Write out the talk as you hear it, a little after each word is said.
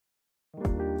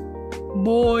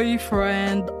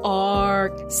Boyfriend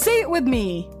arc. Say it with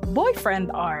me. Boyfriend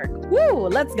arc. Woo,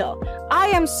 let's go. I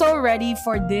am so ready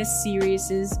for this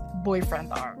series'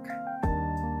 boyfriend arc.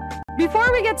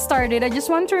 Before we get started, I just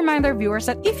want to remind our viewers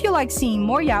that if you like seeing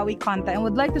more yaoi content and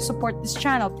would like to support this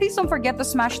channel, please don't forget to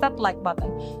smash that like button.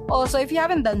 Also, if you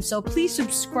haven't done so, please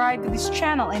subscribe to this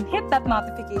channel and hit that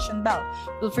notification bell.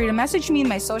 Feel free to message me in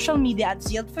my social media at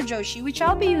ZealedFujoshi, which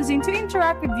I'll be using to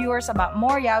interact with viewers about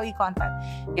more yaoi content.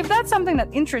 If that's something that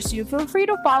interests you, feel free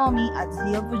to follow me at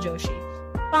ZealedFujoshi.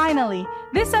 Finally,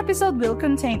 this episode will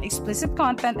contain explicit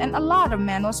content and a lot of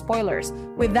manhwa spoilers.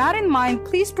 With that in mind,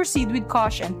 please proceed with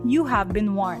caution. You have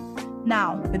been warned.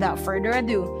 Now, without further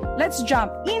ado, let's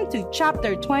jump into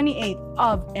chapter 28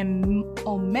 of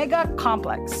Omega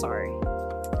Complex.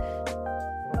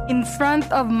 In front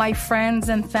of my friends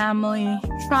and family,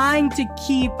 trying to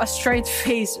keep a straight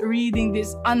face reading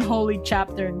this unholy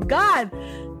chapter. God,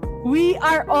 we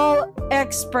are all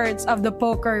experts of the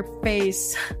poker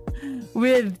face.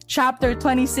 With chapter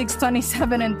 26,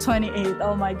 27, and 28.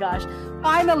 Oh my gosh.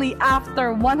 Finally,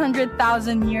 after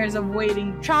 100,000 years of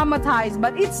waiting, traumatized,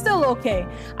 but it's still okay.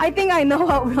 I think I know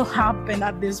what will happen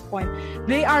at this point.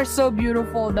 They are so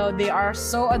beautiful though. They are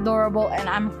so adorable, and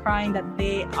I'm crying that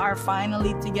they are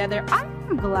finally together.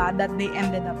 I'm glad that they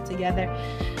ended up together.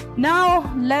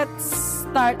 Now, let's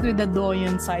start with the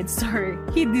Doyeon side story.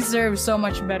 He deserves so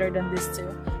much better than this too.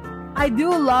 I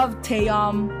do love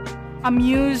Taeyong.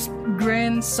 Amused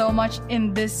grin so much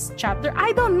in this chapter.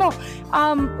 I don't know.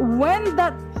 When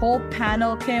that whole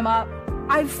panel came up,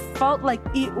 I felt like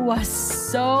it was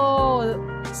so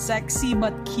sexy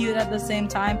but cute at the same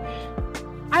time.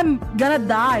 I'm gonna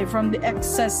die from the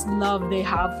excess love they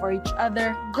have for each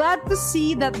other. Glad to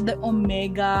see that the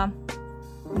Omega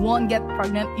won't get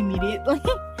pregnant immediately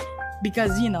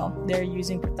because, you know, they're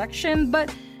using protection.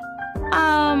 But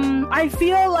I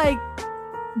feel like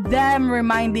them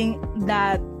reminding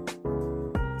that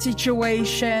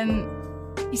situation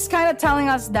is kind of telling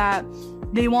us that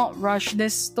they won't rush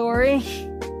this story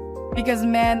because,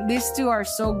 man, these two are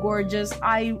so gorgeous.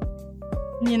 I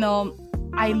love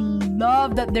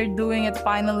that they're doing it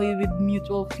finally with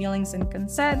mutual feelings and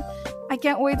consent. I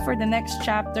can't wait for the next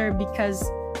chapter because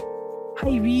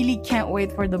I really can't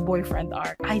wait for the boyfriend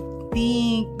arc. I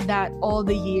think that all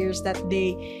the years that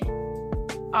they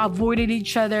avoided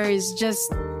each other is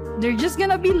they're just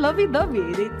gonna be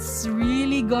lovey-dovey. It's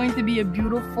really going to be a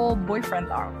beautiful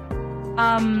boyfriend arc.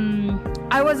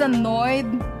 I was annoyed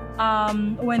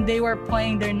when they were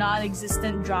playing their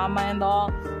non-existent drama and all,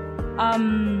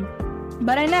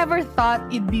 but I never thought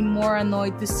it'd be more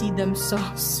annoyed to see them so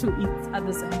sweet at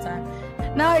the same time.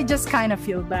 Now I just kind of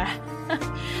feel bad.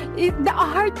 The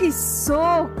art is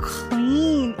so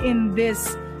clean in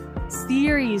this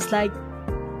series, like,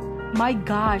 my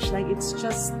gosh, like, it's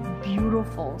just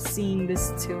beautiful seeing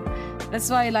this too. That's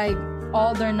why, like,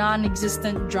 all their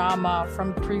non-existent drama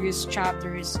from previous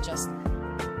chapters is just,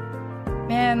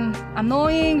 man,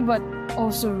 annoying but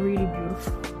also really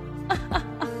beautiful.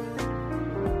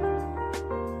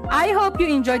 I hope you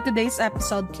enjoyed today's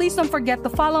episode. Please don't forget to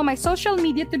follow my social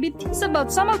media to be teased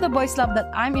about some of the boys' love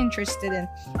that I'm interested in.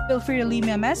 Feel free to leave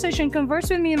me a message and converse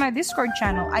with me in my Discord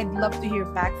channel. I'd love to hear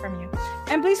back from you.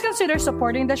 And please consider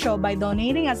supporting the show by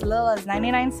donating as little as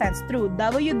 99 cents through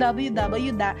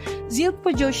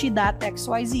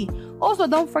www.zealedfujoshi.xyz. Also,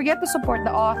 don't forget to support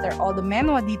the author. All the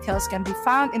manhwa details can be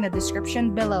found in the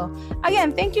description below.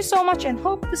 Again, thank you so much and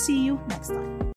hope to see you next time.